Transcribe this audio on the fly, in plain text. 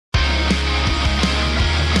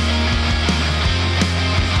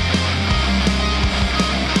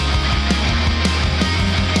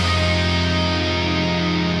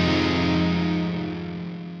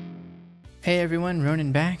Hey everyone,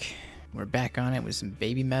 Ronan back. We're back on it with some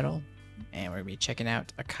baby metal, and we're gonna be checking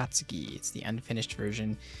out Akatsuki. It's the unfinished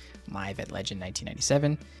version, live at Legend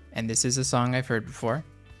 1997, and this is a song I've heard before.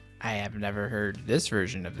 I have never heard this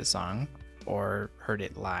version of the song or heard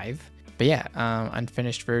it live, but yeah,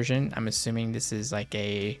 unfinished version. I'm assuming this is like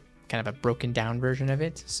a kind of a broken down version of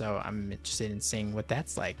it, so I'm interested in seeing what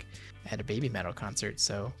that's like at a baby metal concert.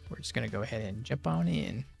 So we're just gonna go ahead and jump on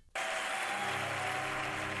in.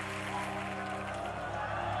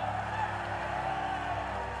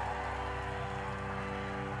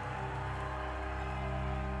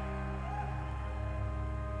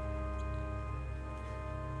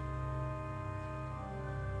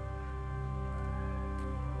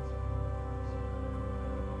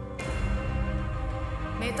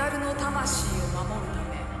 メタルの魂を守るた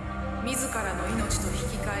め自らの命と引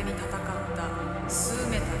き換えに戦ったスー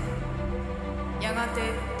メタル。やがて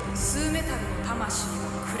スーメタルの魂は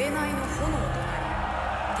紅の炎とな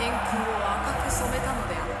り天空を赤く染めたの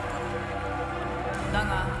であった。だ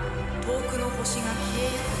が遠くの星が消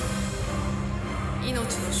えゆく。命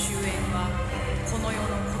の終焉はこの世の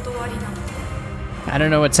断りなのだ。 I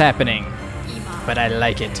don't know what's happening, but I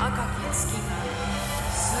like it. 赤き月が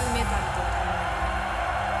スーメタルと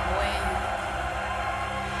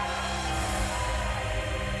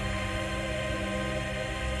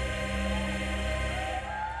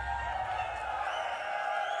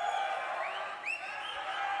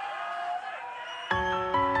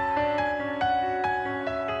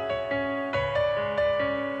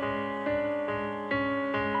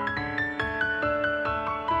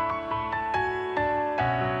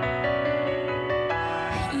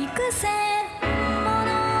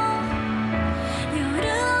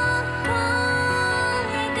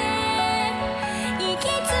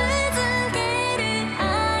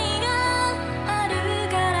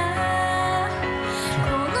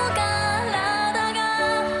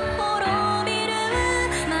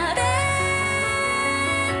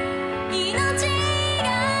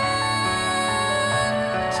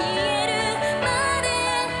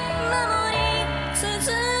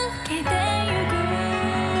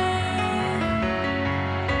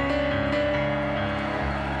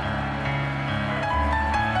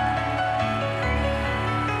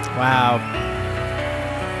Wow.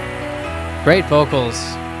 Great vocals.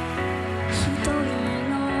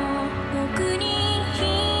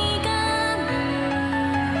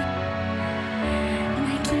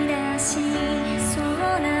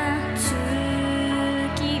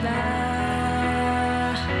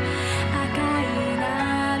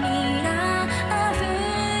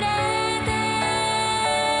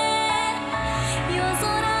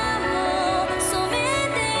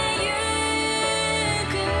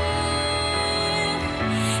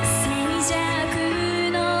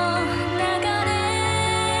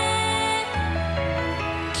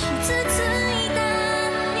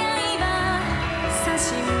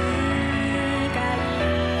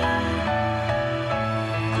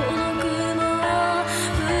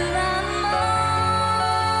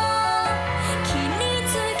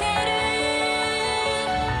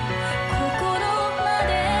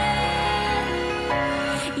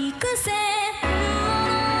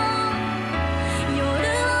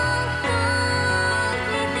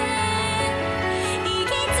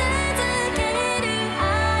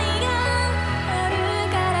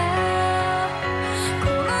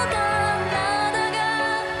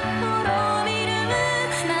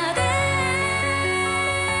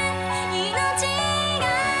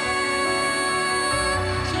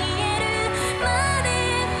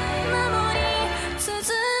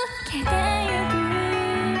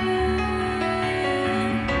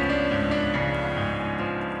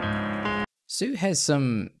 Sue has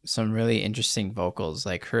some really interesting vocals.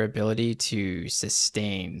 Like her ability to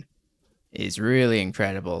sustain is really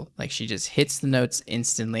incredible. Like she just hits the notes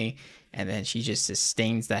instantly and then she just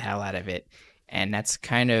sustains the hell out of it. And that's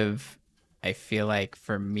kind of, I feel like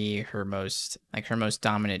for me, her most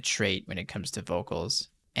dominant trait when it comes to vocals.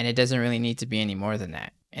 And it doesn't really need to be any more than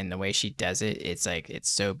that. And the way she does it, it's like, it's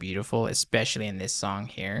so beautiful, especially in this song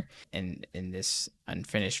here and in this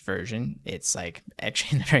unfinished version. It's like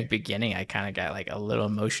actually in the very beginning, I kind of got like a little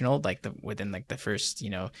emotional, like within like the first,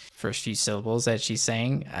 first few syllables that she's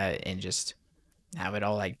saying, and just how it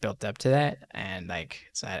all like built up to that. And like,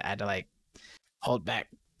 so I had to like hold back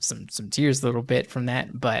some tears a little bit from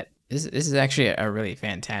that. But this is actually a really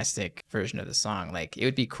fantastic version of the song. Like it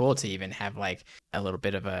would be cool to even have like a little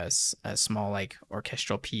bit of a small like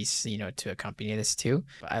orchestral piece, to accompany this too.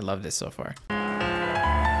 But I love this so far.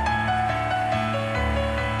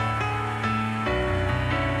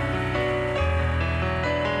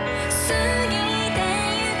 過ぎて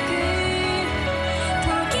ゆく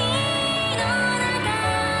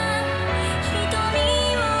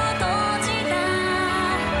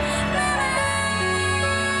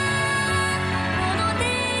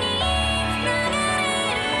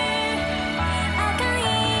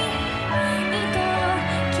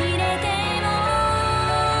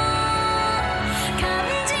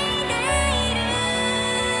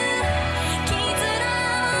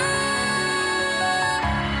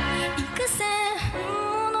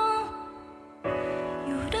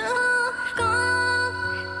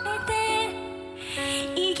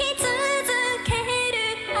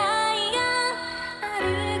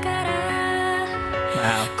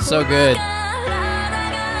so good.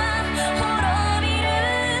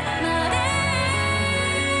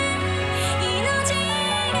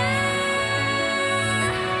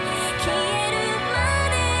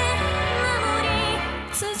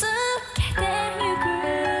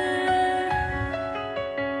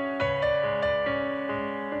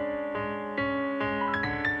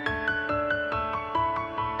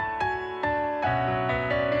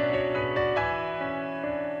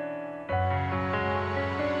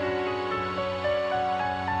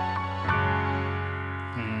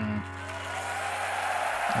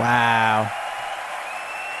 Wow.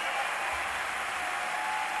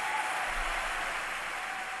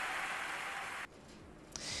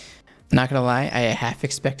 Not gonna lie, I half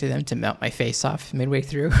expected them to melt my face off midway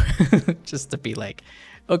through, just to be like,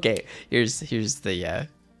 okay, here's the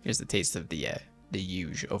taste of the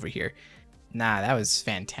huge over here. Nah, that was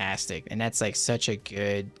fantastic, and that's like such a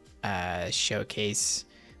good showcase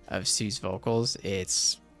of Sue's vocals.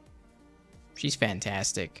 She's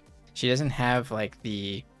fantastic. She doesn't have like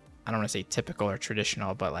the, I don't want to say typical or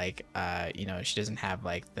traditional, but like you know, she doesn't have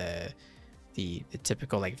like the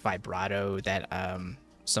typical like vibrato that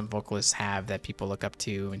some vocalists have that people look up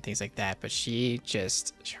to and things like that. But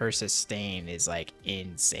her sustain is like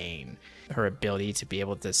insane. Her ability to be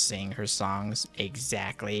able to sing her songs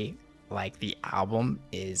exactly like the album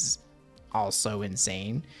is also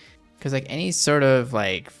insane. Because like any sort of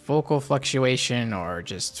like vocal fluctuation or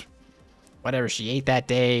just whatever she ate that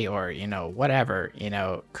day, or you know, whatever, you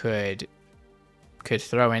know, could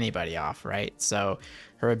throw anybody off, right? So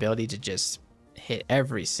her ability to just hit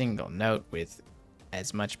every single note with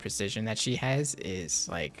as much precision that she has is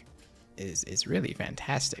like is really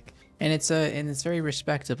fantastic. And it's very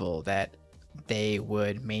respectable that they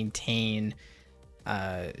would maintain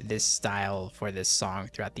this style for this song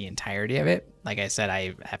throughout the entirety of it. Like I said,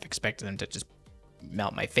 I have expected them to just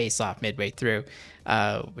melt my face off midway through,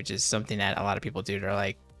 which is something that a lot of people do. They're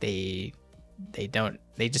like, they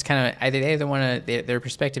just kind of either want to, their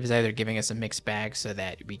perspective is either giving us a mixed bag so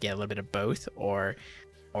that we get a little bit of both, or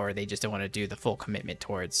they just don't want to do the full commitment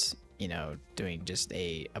towards, you know, doing just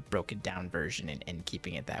a broken down version and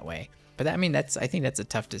keeping it that way. But I mean, I think that's a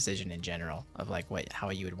tough decision in general of like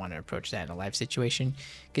how you would want to approach that in a live situation,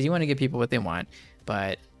 because you want to give people what they want,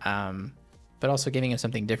 but also giving them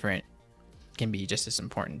something different can be just as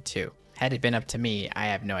important too. Had it been up to me, I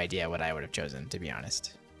have no idea what I would have chosen, to be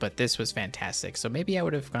honest. But this was fantastic, so maybe I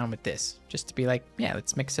would have gone with this, just to be like, yeah,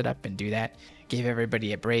 let's mix it up and do that. Give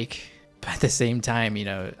everybody a break, but at the same time, you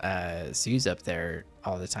know, Sue's up there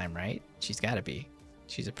all the time, right? She's got to be.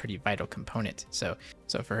 She's a pretty vital component. So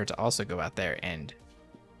for her to also go out there and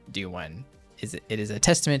do one, it is a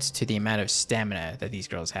testament to the amount of stamina that these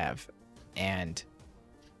girls have. And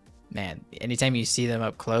man, anytime you see them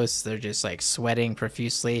up close, they're just like sweating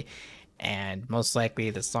profusely. And most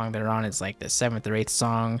likely the song they're on is like the 7th or 8th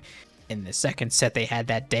song in the second set they had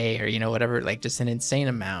that day, or, you know, whatever, like just an insane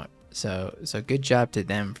amount. So good job to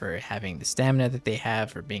them for having the stamina that they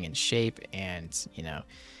have, for being in shape, and, you know,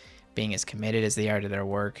 being as committed as they are to their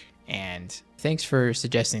work. And thanks for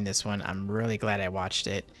suggesting this one. I'm really glad I watched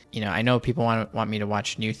it. You know, I know people want me to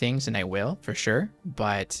watch new things, and I will for sure,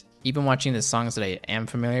 but even watching the songs that I am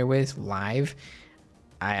familiar with live,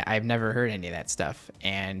 I've never heard any of that stuff,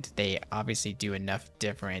 and they obviously do enough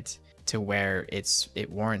different to where it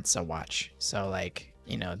warrants a watch. So like,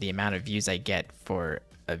 you know, the amount of views I get for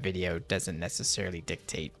a video doesn't necessarily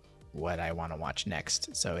dictate what I want to watch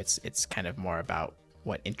next. So it's kind of more about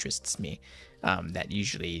what interests me. That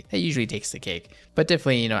usually takes the cake. But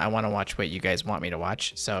definitely, you know, I want to watch what you guys want me to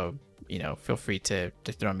watch. So, you know, feel free to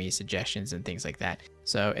throw me suggestions and things like that.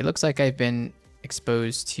 So it looks like I've been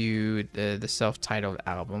exposed to the self-titled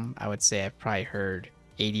album. I would say I've probably heard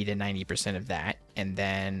 80 to 90% of that. And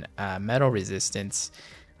then Metal Resistance,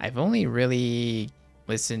 I've only really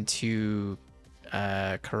listened to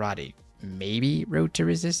Karate, maybe Road to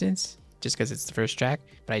Resistance, just because it's the first track.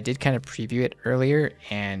 But I did kind of preview it earlier,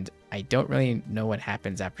 and I don't really know what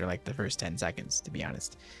happens after like the first 10 seconds, to be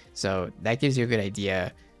honest. So that gives you a good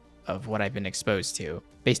idea of what I've been exposed to.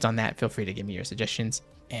 Based on that, feel free to give me your suggestions,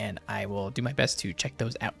 and I will do my best to check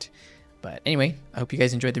those out. But anyway, I hope you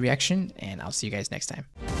guys enjoyed the reaction, and I'll see you guys next time.